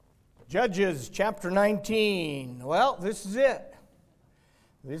Judges chapter 19. Well, this is it.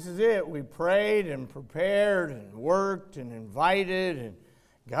 This is it. We prayed and prepared and worked and invited and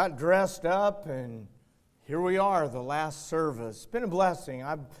got dressed up, and here we are, the last service. It's been a blessing.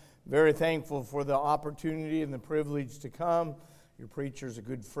 I'm very thankful for the opportunity and the privilege to come. Your preacher's a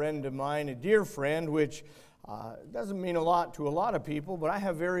good friend of mine, a dear friend, which doesn't mean a lot to a lot of people, but I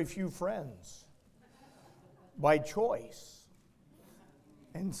have very few friends by choice.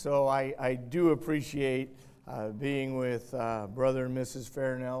 And so I do appreciate being with Brother and Mrs.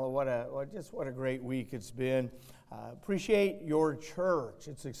 Farinella. What a great week it's been. Appreciate your church.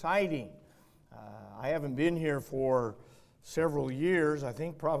 It's exciting. I haven't been here for several years. I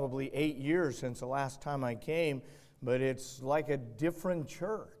think probably 8 years since the last time I came. But it's like a different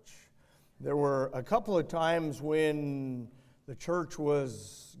church. There were a couple of times when the church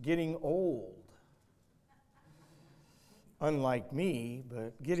was getting old. Unlike me,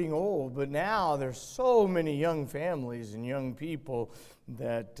 but getting old. But now there's so many young families and young people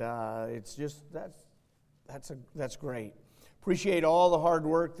that it's just, that's great. Appreciate all the hard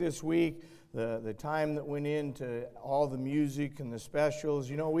work this week, the time that went into all the music and the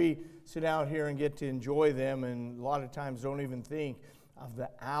specials. You know, we sit out here and get to enjoy them, and a lot of times don't even think of the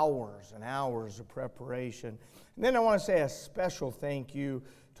hours and hours of preparation. And then I want to say a special thank you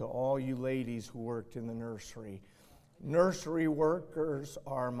to all you ladies who worked in the nursery. Nursery workers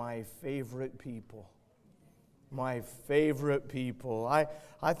are my favorite people. My favorite people. I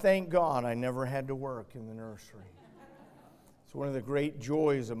thank God I never had to work in the nursery. It's one of the great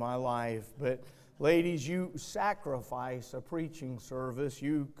joys of my life. But ladies, you sacrifice a preaching service.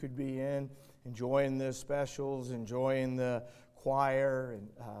 You could be enjoying the specials, enjoying the choir, and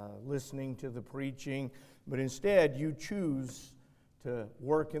listening to the preaching. But instead, you choose to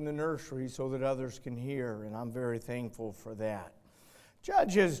work in the nursery so that others can hear, and I'm very thankful for that.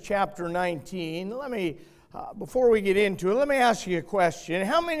 Judges chapter 19, before we get into it, let me ask you a question.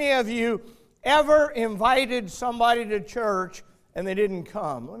 How many of you ever invited somebody to church and they didn't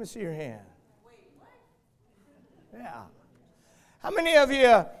come? Let me see your hand. Wait, what? Yeah. How many of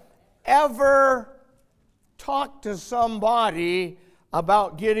you ever talked to somebody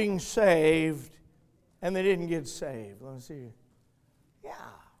about getting saved and they didn't get saved? Let me see. Yeah.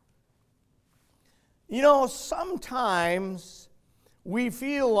 You know, sometimes we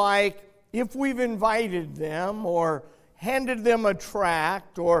feel like if we've invited them or handed them a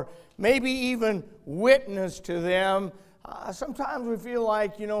tract or maybe even witnessed to them, sometimes we feel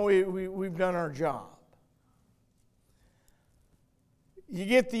like, you know, we've done our job. You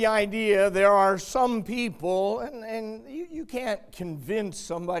get the idea. There are some people, and you can't convince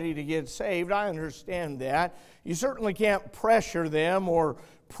somebody to get saved. I understand that. You certainly can't pressure them or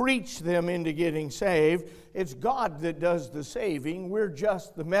preach them into getting saved. It's God that does the saving. We're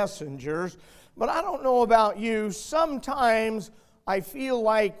just the messengers. But I don't know about you. Sometimes I feel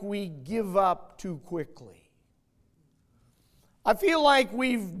like we give up too quickly. I feel like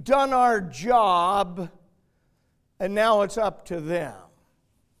we've done our job, and now it's up to them.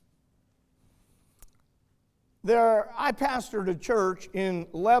 I pastored a church in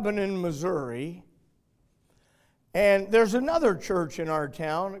Lebanon, Missouri, and there's another church in our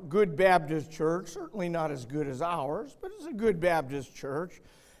town, a good Baptist church, certainly not as good as ours, but it's a good Baptist church.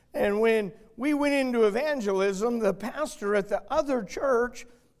 And when we went into evangelism, the pastor at the other church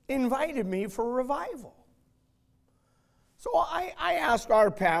invited me for revival. So I asked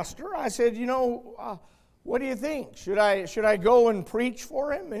our pastor, I said, you know, what do you think? Should I go and preach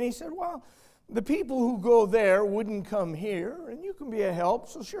for him? And he said, well, the people who go there wouldn't come here, and you can be a help,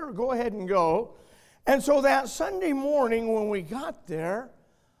 so sure, go ahead and go. And so that Sunday morning when we got there,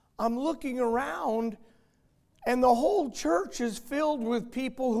 I'm looking around, and the whole church is filled with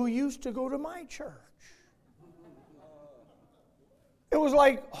people who used to go to my church. It was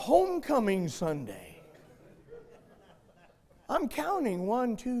like homecoming Sunday. I'm counting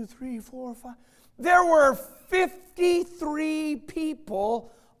 1, 2, 3, 4, 5. There were 53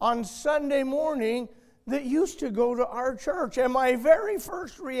 people on Sunday morning that used to go to our church. And my very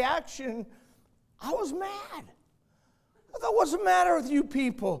first reaction, I was mad. I thought, what's the matter with you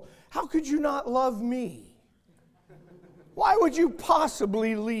people? How could you not love me? Why would you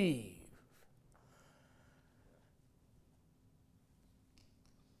possibly leave?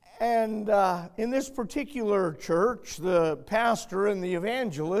 And in this particular church, the pastor and the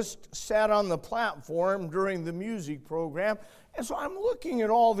evangelist sat on the platform during the music program. And so I'm looking at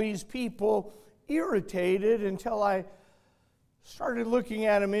all these people, irritated, until I started looking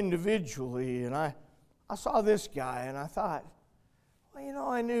at them individually. And I saw this guy, and I thought, well, you know,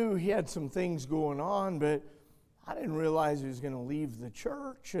 I knew he had some things going on, but I didn't realize he was going to leave the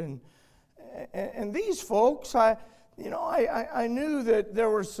church. And these folks, I knew that there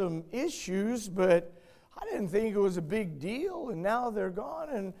were some issues, but I didn't think it was a big deal. And now they're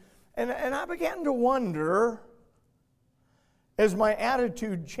gone. And I began to wonder, as my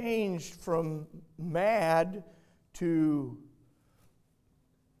attitude changed from mad to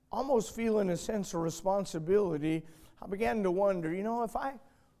almost feeling a sense of responsibility, I began to wonder, if I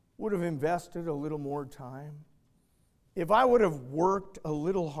would have invested a little more time, if I would have worked a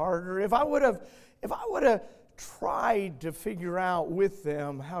little harder, if I would have tried to figure out with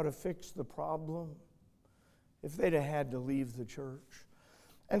them how to fix the problem, if they'd have had to leave the church.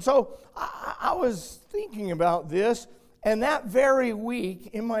 And so I was thinking about this, and that very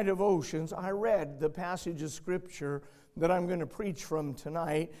week in my devotions, I read the passage of Scripture that I'm going to preach from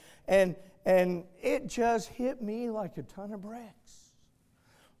tonight, and it just hit me like a ton of bricks.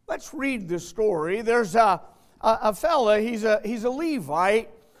 Let's read the story. There's a fella, he's a Levite,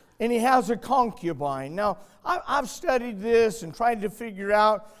 and he has a concubine. Now, I've studied this and tried to figure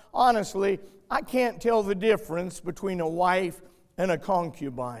out, honestly, I can't tell the difference between a wife and a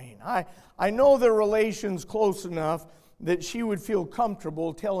concubine. I know their relation's close enough that she would feel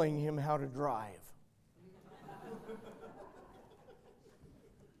comfortable telling him how to drive.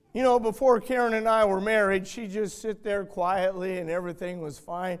 Before Karen and I were married, she'd just sit there quietly and everything was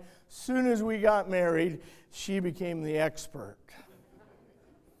fine. As soon as we got married, she became the expert.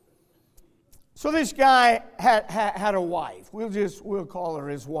 So this guy had a wife. We'll call her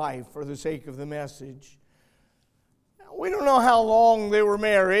his wife for the sake of the message. We don't know how long they were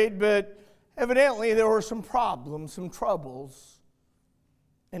married, but evidently there were some problems, some troubles,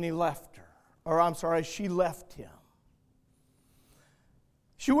 and he left her. She left him.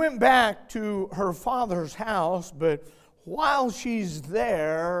 She went back to her father's house, but while she's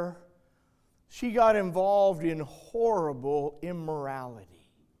there, she got involved in horrible immorality.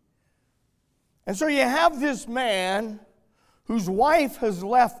 And so you have this man whose wife has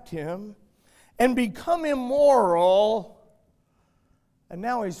left him and become immoral, and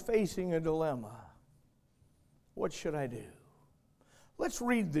now he's facing a dilemma. What should I do? Let's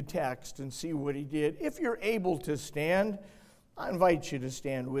read the text and see what he did. If you're able to stand, I invite you to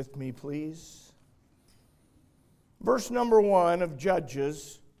stand with me, please. Verse number 1 of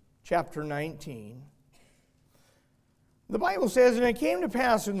Judges, chapter 19. The Bible says, "And it came to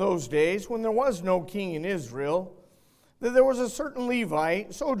pass in those days, when there was no king in Israel, that there was a certain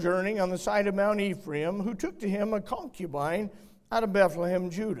Levite sojourning on the side of Mount Ephraim, who took to him a concubine out of Bethlehem,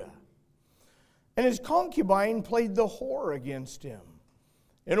 Judah. And his concubine played the whore against him,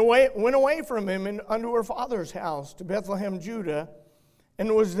 and went away from him unto her father's house to Bethlehem, Judah,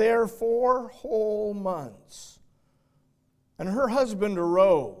 and was there 4 whole months. And her husband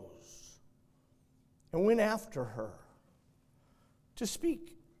arose and went after her to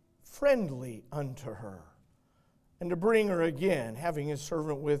speak friendly unto her, and to bring her again, having his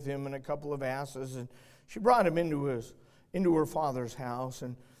servant with him and a couple of asses. And she brought him into her father's house.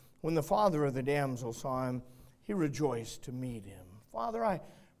 And when the father of the damsel saw him, he rejoiced to meet him." Father, I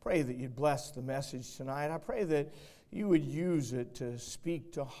pray that you'd bless the message tonight. I pray that you would use it to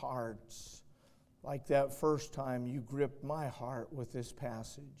speak to hearts like that first time you gripped my heart with this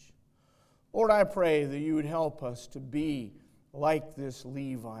passage. Lord, I pray that you would help us to be like this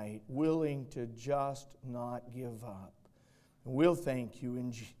Levite, willing to just not give up. And we'll thank you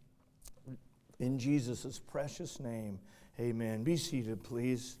in Jesus' precious name. Amen. Be seated,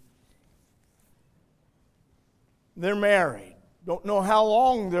 please. They're married. Don't know how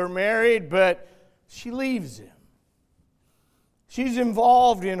long they're married, but she leaves him. She's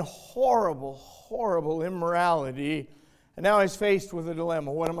involved in horrible, horrible immorality, and now he's faced with a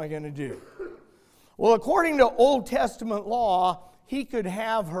dilemma. What am I going to do? Well, according to Old Testament law, he could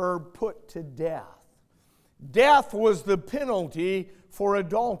have her put to death. Death was the penalty for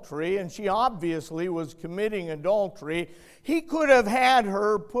adultery, and she obviously was committing adultery. He could have had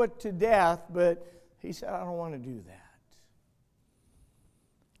her put to death, but he said, I don't want to do that.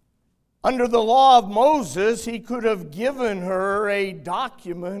 Under the law of Moses, he could have given her a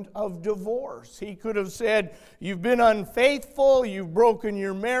document of divorce. He could have said, you've been unfaithful, you've broken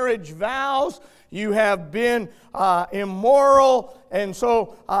your marriage vows, you have been immoral, and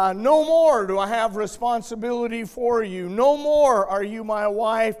so no more do I have responsibility for you. No more are you my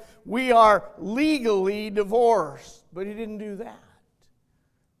wife. We are legally divorced. But he didn't do that.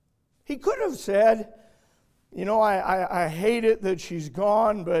 He could have said, I hate it that she's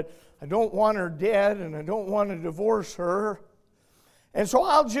gone, but I don't want her dead, and I don't want to divorce her. And so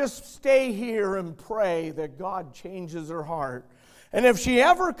I'll just stay here and pray that God changes her heart. And if she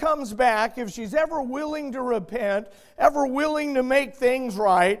ever comes back, if she's ever willing to repent, ever willing to make things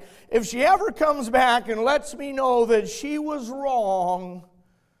right, if she ever comes back and lets me know that she was wrong,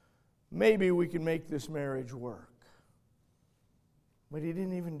 maybe we can make this marriage work. But he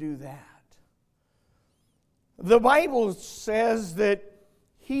didn't even do that. The Bible says that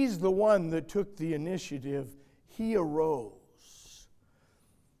he's the one that took the initiative. He arose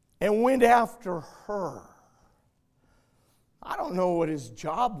and went after her. I don't know what his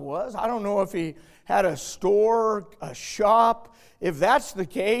job was. I don't know if he had a store, a shop. If that's the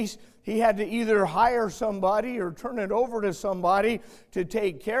case, he had to either hire somebody or turn it over to somebody to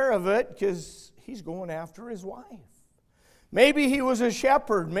take care of it because he's going after his wife. Maybe he was a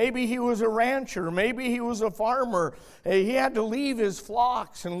shepherd. Maybe he was a rancher. Maybe he was a farmer. He had to leave his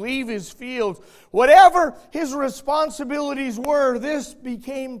flocks and leave his fields. Whatever his responsibilities were, this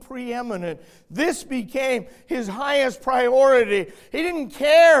became preeminent. This became his highest priority. He didn't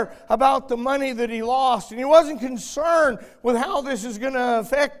care about the money that he lost, and he wasn't concerned with how this is going to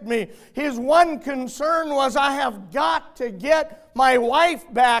affect me. His one concern was, I have got to get my wife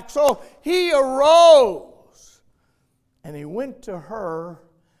back. So he arose. And he went to her,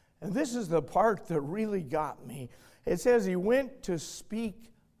 and this is the part that really got me. It says he went to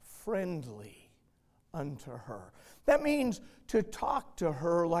speak friendly unto her. That means to talk to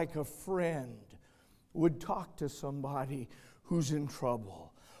her like a friend would talk to somebody who's in trouble.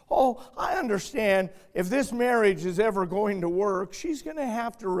 Oh, I understand if this marriage is ever going to work, she's going to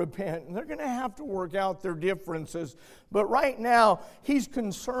have to repent, and they're going to have to work out their differences. But right now, he's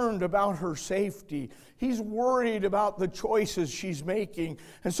concerned about her safety. He's worried about the choices she's making.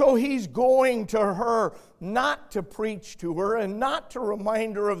 And so he's going to her not to preach to her and not to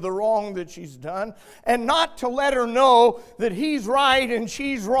remind her of the wrong that she's done and not to let her know that he's right and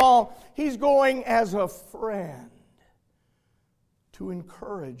she's wrong. He's going as a friend to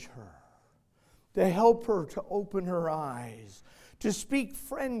encourage her, to help her to open her eyes, to speak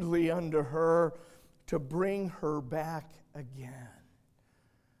friendly unto her, to bring her back again.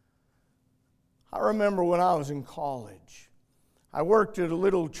 I remember when I was in college, I worked at a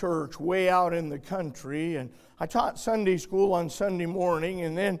little church way out in the country, and I taught Sunday school on Sunday morning,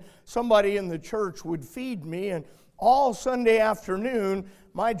 and then somebody in the church would feed me, and all Sunday afternoon,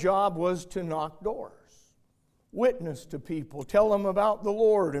 my job was to knock doors. Witness to people, tell them about the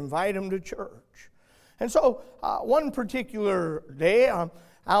Lord, invite them to church. And so one particular day, I'm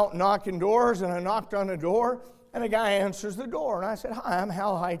out knocking doors, and I knocked on a door, and a guy answers the door. And I said, hi, I'm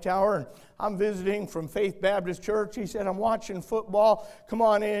Hal Hightower, and I'm visiting from Faith Baptist Church. He said, I'm watching football. Come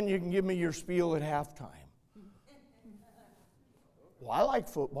on in, you can give me your spiel at halftime. Well, I like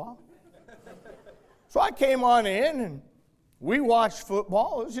football. So I came on in, and we watched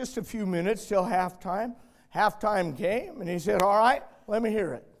football. It was just a few minutes till halftime. Halftime came, and he said, all right, let me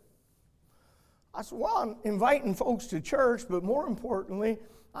hear it. I said, well, I'm inviting folks to church, but more importantly,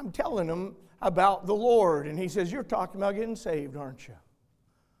 I'm telling them about the Lord. And he says, you're talking about getting saved, aren't you?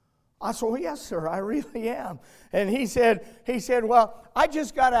 I said, well, yes, sir, I really am. And he said, well, I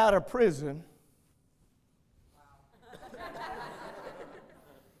just got out of prison.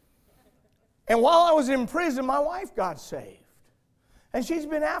 And while I was in prison, my wife got saved. And she's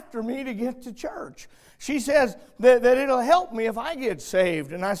been after me to get to church. She says that it'll help me if I get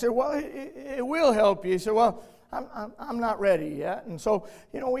saved. And I said, well, it will help you. He said, well, I'm not ready yet. And so,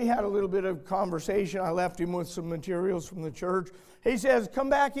 we had a little bit of conversation. I left him with some materials from the church. He says, come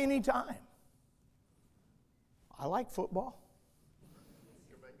back anytime. I like football.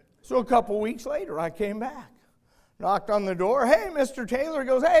 So a couple weeks later, I came back. Knocked on the door. Hey, Mr. Taylor. He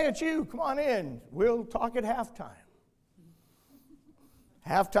goes, hey, it's you. Come on in. We'll talk at halftime.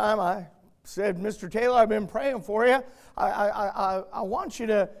 Halftime, I said, Mr. Taylor, I've been praying for you. I want you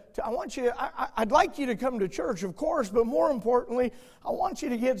to, I'd like you to come to church, of course, but more importantly, I want you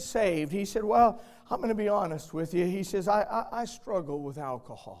to get saved. He said, well, I'm going to be honest with you. He says, I struggle with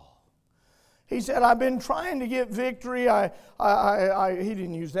alcohol. He said, I've been trying to get victory. He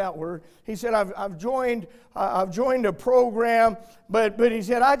didn't use that word. He said, I've joined a program, but he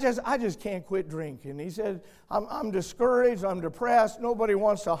said, I just can't quit drinking. He said, I'm discouraged, I'm depressed. Nobody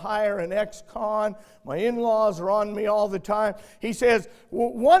wants to hire an ex-con. My in-laws are on me all the time. He says,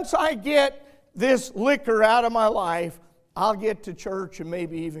 once I get this liquor out of my life, I'll get to church and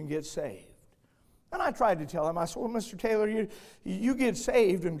maybe even get saved. And I tried to tell him, I said, well, Mr. Taylor, you get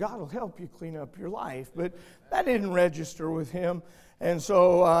saved and God will help you clean up your life. But that didn't register with him. And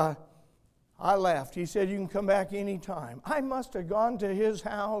so I left. He said, you can come back anytime. I must have gone to his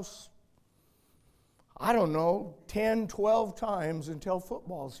house, I don't know, 10, 12 times until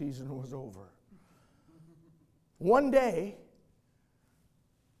football season was over. One day,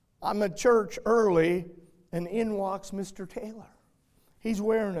 I'm at church early, and in walks Mr. Taylor. He's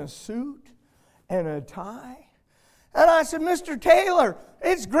wearing a suit and a tie. And I said, Mr. Taylor,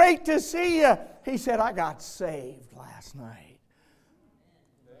 it's great to see you. He said, I got saved last night.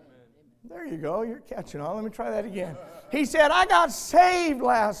 Amen. There you go. You're catching on. Let me try that again. He said, I got saved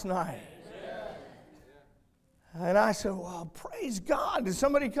last night. Yeah. And I said, well, praise God. Did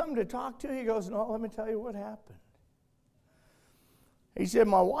somebody come to talk to you? He goes, no, let me tell you what happened. He said,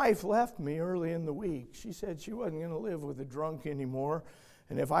 my wife left me early in the week. She said she wasn't going to live with a drunk anymore.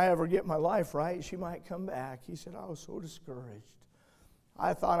 And if I ever get my life right, she might come back. He said, I was so discouraged.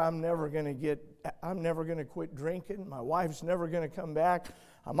 I thought I'm never going to quit drinking. My wife's never going to come back.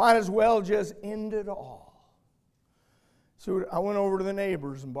 I might as well just end it all. So I went over to the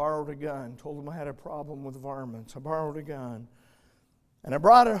neighbors and borrowed a gun. Told them I had a problem with varmints. I borrowed a gun. And I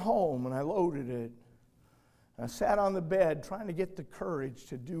brought it home and I loaded it. I sat on the bed trying to get the courage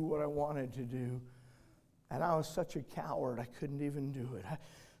to do what I wanted to do. And I was such a coward, I couldn't even do it. I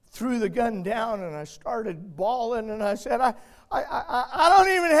threw the gun down and I started bawling and I said, I don't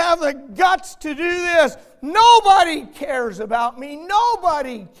even have the guts to do this. Nobody cares about me.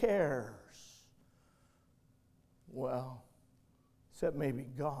 Nobody cares. Well, except maybe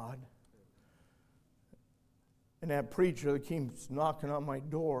God. And that preacher that keeps knocking on my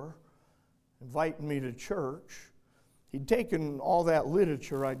door, inviting me to church, he'd taken all that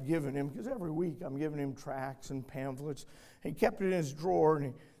literature I'd given him, because every week I'm giving him tracts and pamphlets. He kept it in his drawer, and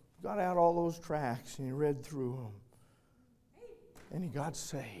he got out all those tracts, and he read through them. And he got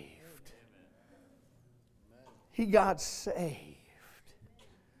saved. He got saved.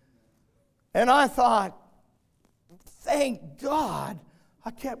 And I thought, thank God I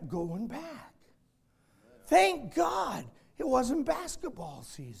kept going back. Thank God it wasn't basketball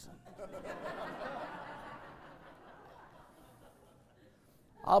season.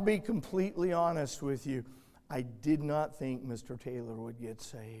 I'll be completely honest with you. I did not think Mr. Taylor would get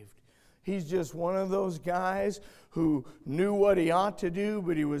saved. He's just one of those guys who knew what he ought to do,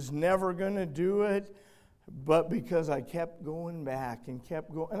 but he was never going to do it. But because I kept going back and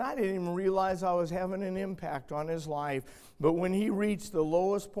kept going, and I didn't even realize I was having an impact on his life. But when he reached the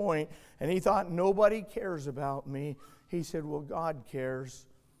lowest point and he thought nobody cares about me, he said, well, God cares.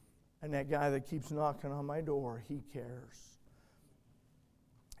 And that guy that keeps knocking on my door, he cares.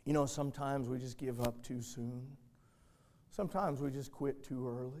 You know, sometimes we just give up too soon. Sometimes we just quit too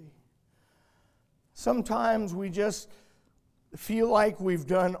early. Sometimes we just feel like we've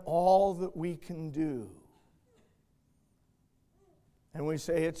done all that we can do. And we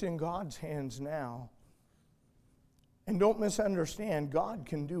say, it's in God's hands now. And don't misunderstand, God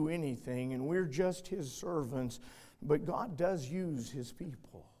can do anything, and we're just His servants, but God does use His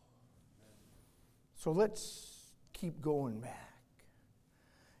people. So let's keep going back.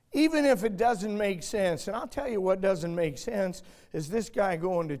 Even if it doesn't make sense, and I'll tell you what doesn't make sense, is this guy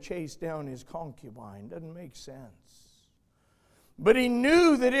going to chase down his concubine. Doesn't make sense. But he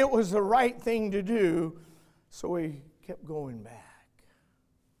knew that it was the right thing to do, so he kept going back.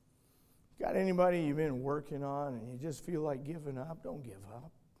 Got anybody you've been working on and you just feel like giving up? Don't give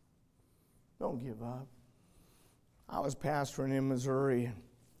up. Don't give up. I was pastoring in Missouri, and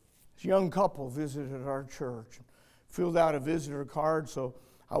this young couple visited our church, filled out a visitor card, so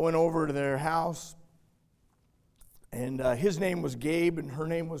I went over to their house, and his name was Gabe, and her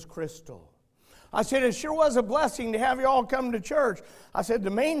name was Crystal. I said, it sure was a blessing to have you all come to church. I said, the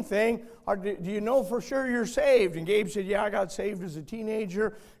main thing, do you know for sure you're saved? And Gabe said, yeah, I got saved as a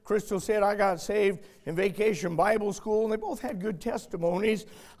teenager. Crystal said, I got saved in Vacation Bible School, and they both had good testimonies.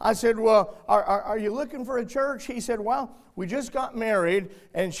 I said, well, are you looking for a church? He said, well, we just got married,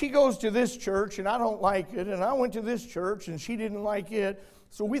 and she goes to this church, and I don't like it, and I went to this church, and she didn't like it.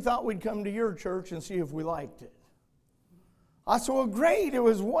 So we thought we'd come to your church and see if we liked it. I said, well, great. It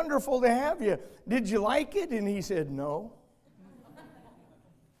was wonderful to have you. Did you like it? And he said, no.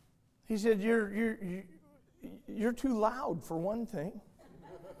 He said, you're too loud for one thing.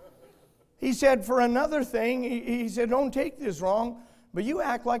 He said, for another thing, he said, don't take this wrong, but you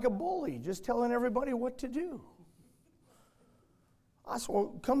act like a bully, just telling everybody what to do. I said,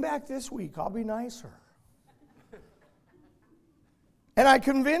 well, come back this week. I'll be nicer. And I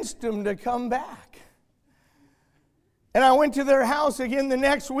convinced him to come back. And I went to their house again the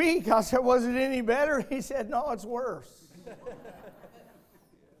next week. I said, was it any better? He said, no, it's worse.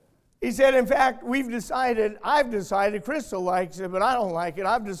 He said, in fact, I've decided, Crystal likes it, but I don't like it.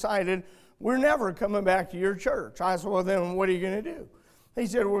 I've decided we're never coming back to your church. I said, well, then what are you going to do? He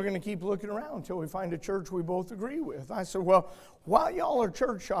said, we're going to keep looking around until we find a church we both agree with. I said, well, while y'all are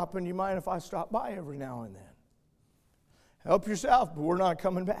church shopping, do you mind if I stop by every now and then? Help yourself, but we're not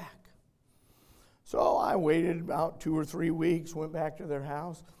coming back. So I waited about 2 or 3 weeks, went back to their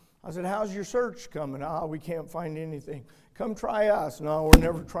house. I said, how's your search coming? We can't find anything. Come try us. No, we're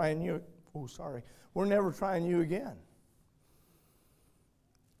never trying you. Oh, sorry. We're never trying you again.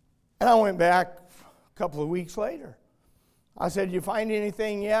 And I went back a couple of weeks later. I said, you find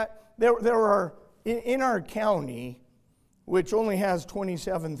anything yet? There are, in our county, which only has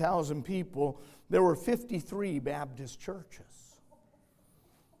 27,000 people, there were 53 Baptist churches.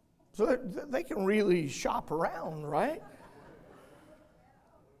 So they can really shop around, right?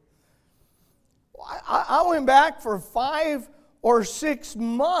 I went back for 5 or 6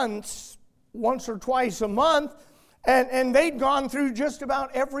 months, once or twice a month, and they'd gone through just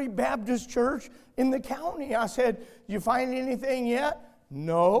about every Baptist church in the county. I said, you find anything yet?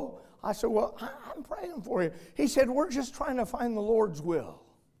 No. I said, well, I'm praying for you. He said, we're just trying to find the Lord's will.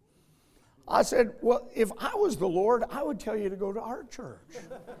 I said, well, if I was the Lord, I would tell you to go to our church.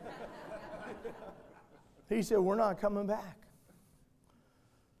 He said, we're not coming back.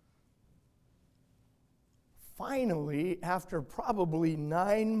 Finally, after probably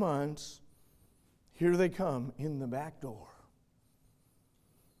 9 months, here they come in the back door.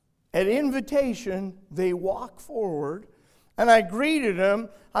 At invitation, they walk forward, and I greeted them.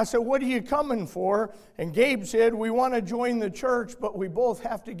 I said, what are you coming for? And Gabe said, we want to join the church, but we both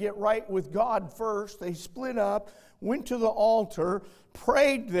have to get right with God first. They split up, went to the altar,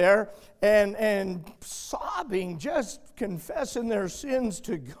 prayed there, and sobbing, just confessing their sins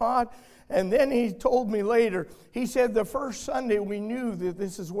to God. And then he told me later, he said, the first Sunday we knew that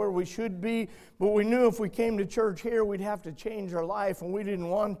this is where we should be, but we knew if we came to church here, we'd have to change our life, and we didn't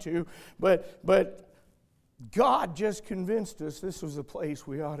want to. But God just convinced us this was the place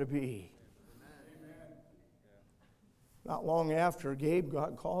we ought to be. Amen. Not long after, Gabe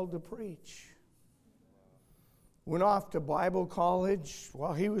got called to preach. Went off to Bible college.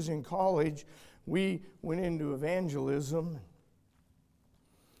 While he was in college, we went into evangelism.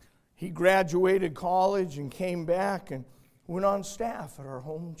 He graduated college and came back and went on staff at our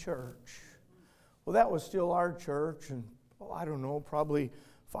home church. Well, that was still our church, and I don't know, probably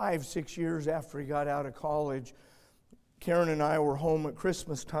 5-6 years after he got out of college, Karen and I were home at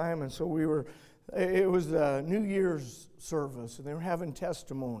Christmas time, and so it was the New Year's service, and they were having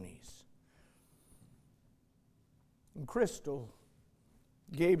testimonies. And Crystal,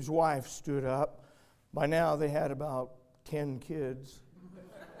 Gabe's wife, stood up. By now they had about 10 kids.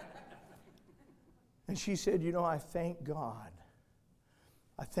 And she said, I thank God.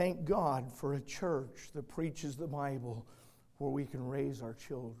 I thank God for a church that preaches the Bible where we can raise our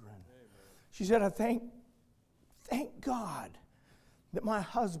children. Amen. She said, I thank God that my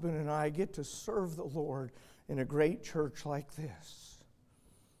husband and I get to serve the Lord in a great church like this.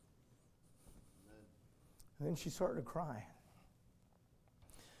 Amen. And then she started crying.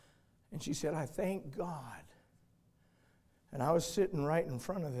 And she said, I thank God. And I was sitting right in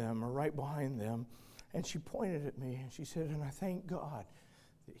front of them or right behind them. And she pointed at me and she said, and I thank God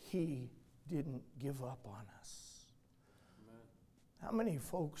that He didn't give up on us. Amen. How many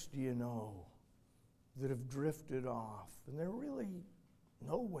folks do you know that have drifted off and they're really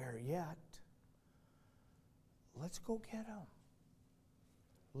nowhere yet? Let's go get them.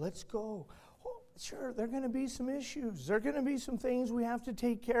 Let's go. Oh, sure, there are going to be some issues. There are going to be some things we have to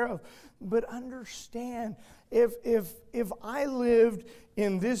take care of. But understand, if I lived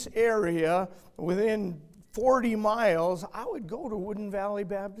in this area within 40 miles, I would go to Woodin Valley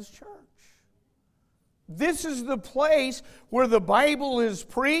Baptist Church. This is the place where the Bible is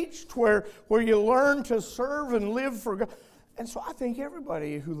preached, where you learn to serve and live for God. And so I think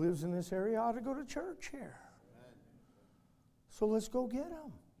everybody who lives in this area ought to go to church here. So let's go get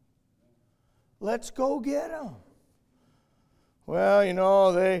them. Let's go get them. Well, you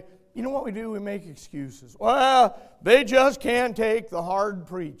know what we do? We make excuses. Well, they just can't take the hard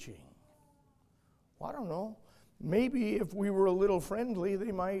preaching. Well, I don't know. Maybe if we were a little friendly,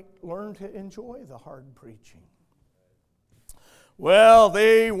 they might learn to enjoy the hard preaching. Well,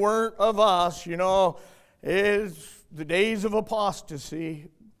 they weren't of us, It's the days of apostasy.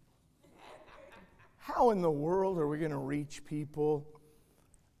 How in the world are we going to reach people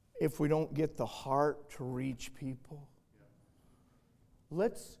if we don't get the heart to reach people?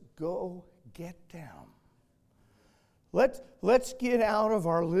 Let's go get them. Let's get out of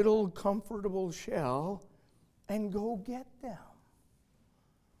our little comfortable shell and go get them.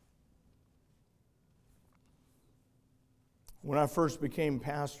 When I first became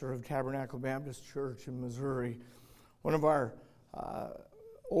pastor of Tabernacle Baptist Church in Missouri, one of our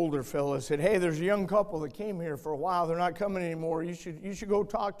older fellows said, hey, there's a young couple that came here for a while. They're not coming anymore. You should go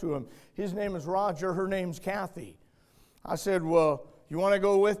talk to them. His name is Roger. Her name's Kathy. I said, well, you want to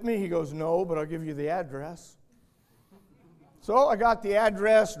go with me? He goes, no, but I'll give you the address. So I got the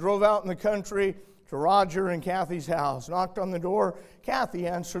address, drove out in the country to Roger and Kathy's house, knocked on the door. Kathy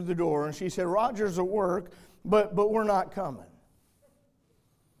answered the door, and she said, Roger's at work, but we're not coming.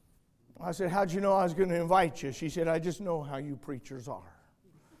 I said, how'd you know I was going to invite you? She said, I just know how you preachers are.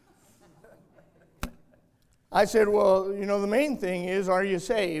 I said, well, the main thing is, are you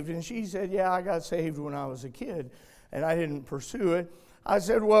saved? And she said, yeah, I got saved when I was a kid, and I didn't pursue it. I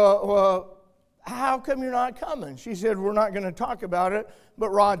said, well, how come you're not coming? She said, we're not going to talk about it, but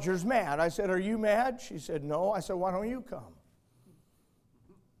Roger's mad. I said, are you mad? She said, no. I said, why don't you come?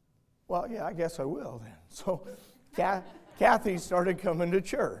 Well, yeah, I guess I will then. So Kathy started coming to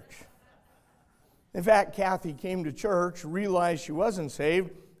church. In fact, Kathy came to church, realized she wasn't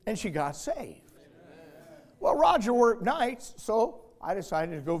saved, and she got saved. Well, Roger worked nights, so I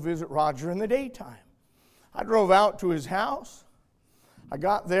decided to go visit Roger in the daytime. I drove out to his house. I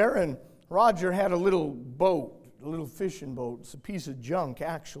got there, and Roger had a little boat, a little fishing boat. It's a piece of junk,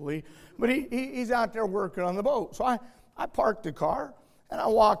 actually. But he's out there working on the boat. So I parked the car, and I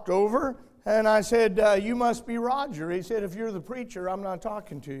walked over, and I said, you must be Roger. He said, if you're the preacher, I'm not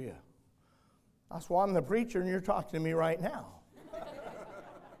talking to you. I said, well, I'm the preacher, and you're talking to me right now.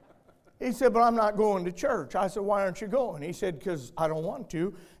 He said, but I'm not going to church. I said, why aren't you going? He said, because I don't want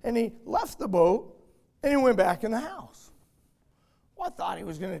to. And he left the boat, and he went back in the house. Well, I thought he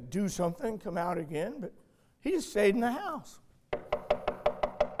was going to do something, come out again, but he just stayed in the house.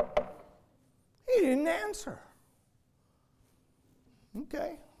 He didn't answer.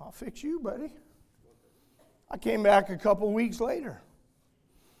 Okay, I'll fix you, buddy. I came back a couple weeks later.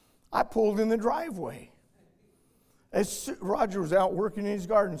 I pulled in the driveway. Roger was out working in his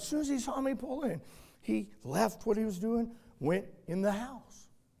garden. As soon as he saw me pull in, he left what he was doing, went in the house.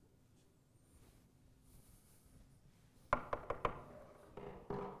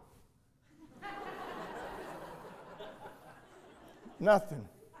 Nothing.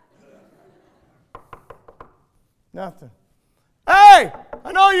 Hey,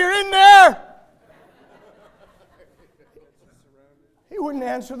 I know you're in there. He wouldn't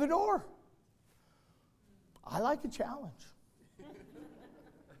answer the door. I like a challenge.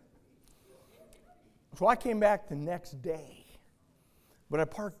 So I came back the next day, but I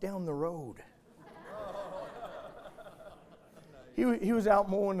parked down the road. He was out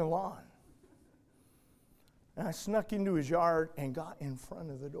mowing the lawn. And I snuck into his yard and got in front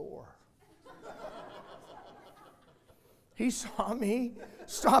of the door. He saw me,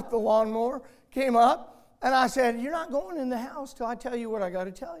 stopped the lawnmower, came up, and I said, you're not going in the house till I tell you what I got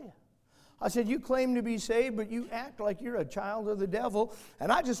to tell you. I said, you claim to be saved, but you act like you're a child of the devil.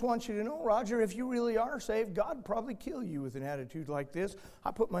 And I just want you to know, Roger, if you really are saved, God would probably kill you with an attitude like this.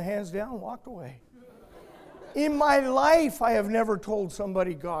 I put my hands down and walked away. In my life, I have never told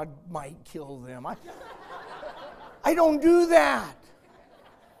somebody God might kill them. I don't do that.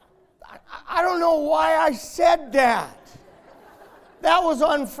 I don't know why I said that. That was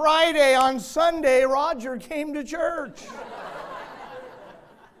on Friday. On Sunday, Roger came to church.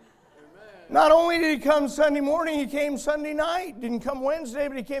 Not only did he come Sunday morning, he came Sunday night. Didn't come Wednesday,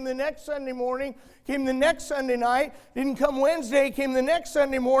 but he came the next Sunday morning. Came the next Sunday night. Didn't come Wednesday, came the next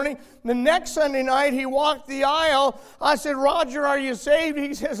Sunday morning. The next Sunday night, he walked the aisle. I said, Roger, are you saved?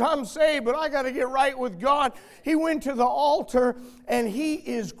 He says, I'm saved, but I got to get right with God. He went to the altar, and he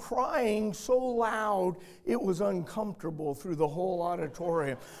is crying so loud, it was uncomfortable through the whole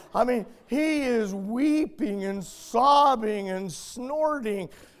auditorium. I mean, he is weeping and sobbing and snorting.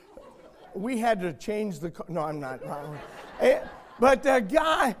 We had to change the car. No, I'm not. But the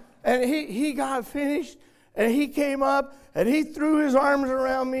guy, and he got finished, and he came up, and he threw his arms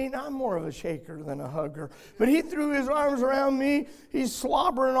around me. Now, I'm more of a shaker than a hugger. But he threw his arms around me. He's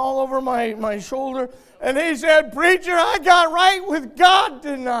slobbering all over my shoulder. And he said, preacher, I got right with God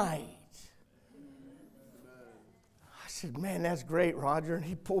tonight. I said, man, that's great, Roger. And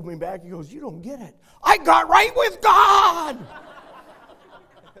he pulled me back. He goes, you don't get it. I got right with God.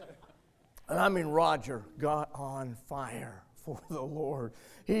 And I mean, Roger got on fire for the Lord.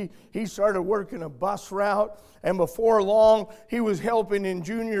 He started working a bus route, and before long, he was helping in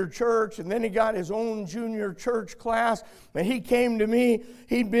junior church, and then he got his own junior church class, and he came to me.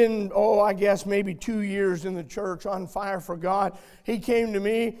 He'd been, I guess maybe 2 years in the church on fire for God. He came to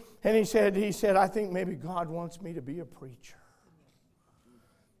me, and he said, I think maybe God wants me to be a preacher.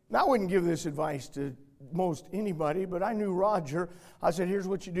 Now, I wouldn't give this advice to most anybody, but I knew Roger. I said, here's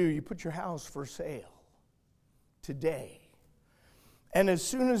what you do. You put your house for sale today. And as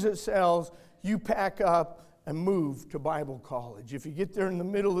soon as it sells, you pack up and move to Bible college. If you get there in the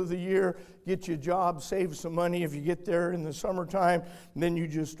middle of the year, get you a job, save some money. If you get there in the summertime, then you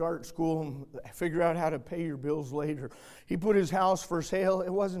just start school and figure out how to pay your bills later. He put his house for sale. It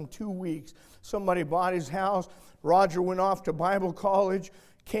wasn't 2 weeks. Somebody bought his house. Roger went off to Bible college,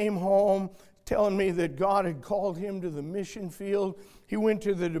 came home, telling me that God had called him to the mission field. He went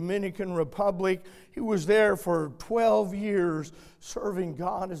to the Dominican Republic. He was there for 12 years serving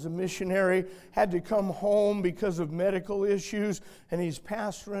God as a missionary, had to come home because of medical issues, and he's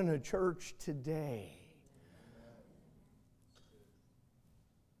pastoring a church today.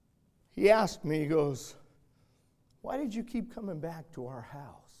 He asked me, he goes, "Why did you keep coming back to our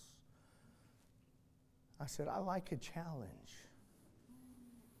house?" I said, "I like a challenge."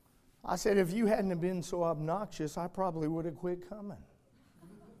 I said, "If you hadn't have been so obnoxious, I probably would have quit coming."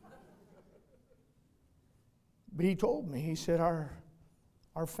 But he told me, he said, our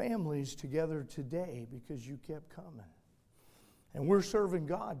family's together today because you kept coming. And we're serving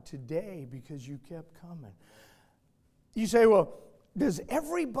God today because you kept coming. You say, "Well, does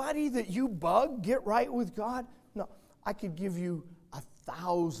everybody that you bug get right with God?" No, I could give you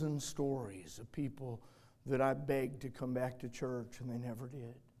 1,000 stories of people that I begged to come back to church and they never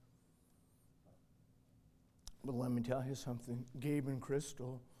did. But let me tell you something. Gabe and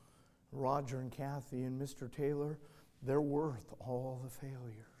Crystal, Roger and Kathy and Mr. Taylor, they're worth all the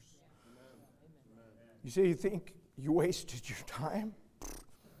failures. You say you think you wasted your time?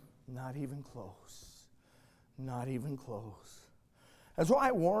 Not even close. Not even close. That's why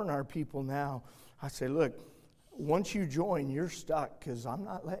I warn our people now. I say, look, once you join, you're stuck because I'm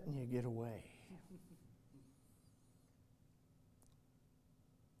not letting you get away.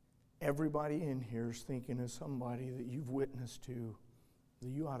 Everybody in here is thinking of somebody that you've witnessed to that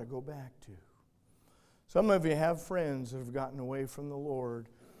you ought to go back to. Some of you have friends that have gotten away from the Lord,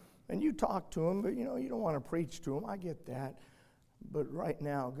 and you talk to them, but you don't want to preach to them. I get that. But right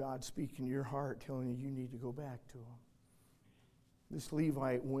now, God's speaking to your heart, telling you you need to go back to him. This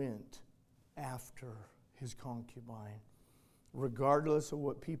Levite went after his concubine, regardless of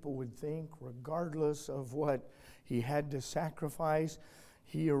what people would think, regardless of what he had to sacrifice.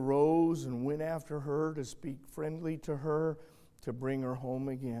 He arose and went after her to speak friendly to her, to bring her home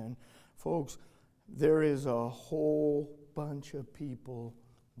again. Folks, there is a whole bunch of people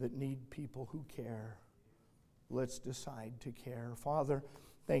that need people who care. Let's decide to care. Father,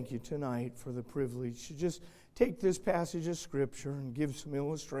 thank you tonight for the privilege to just take this passage of Scripture and give some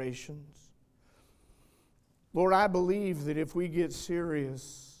illustrations. Lord, I believe that if we get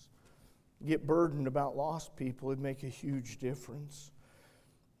serious, get burdened about lost people, it'd make a huge difference.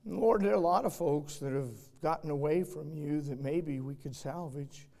 And Lord, there are a lot of folks that have gotten away from you that maybe we could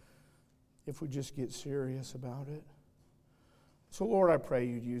salvage if we just get serious about it. So Lord, I pray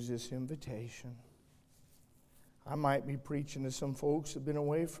you'd use this invitation. I might be preaching to some folks that have been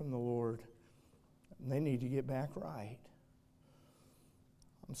away from the Lord, and they need to get back right.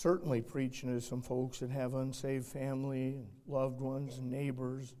 I'm certainly preaching to some folks that have unsaved family, and loved ones, and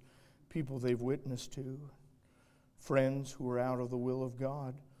neighbors, people they've witnessed to, friends who are out of the will of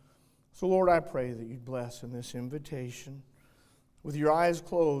God. So Lord, I pray that you'd bless in this invitation. With your eyes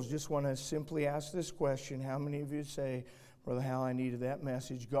closed, just want to simply ask this question. How many of you say, "Brother Hal, I needed that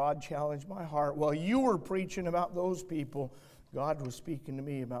message. God challenged my heart." While you were preaching about those people, God was speaking to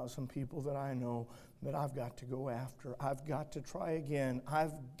me about some people that I know that I've got to go after. I've got to try again.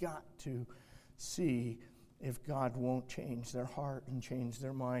 I've got to see if God won't change their heart and change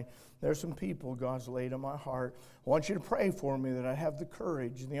their mind. There's some people God's laid on my heart. I want you to pray for me that I have the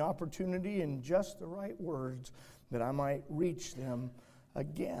courage and the opportunity and just the right words that I might reach them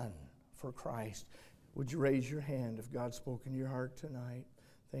again for Christ. Would you raise your hand if God's spoken to your heart tonight?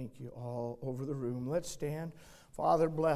 Thank you all over the room. Let's stand. Father, bless.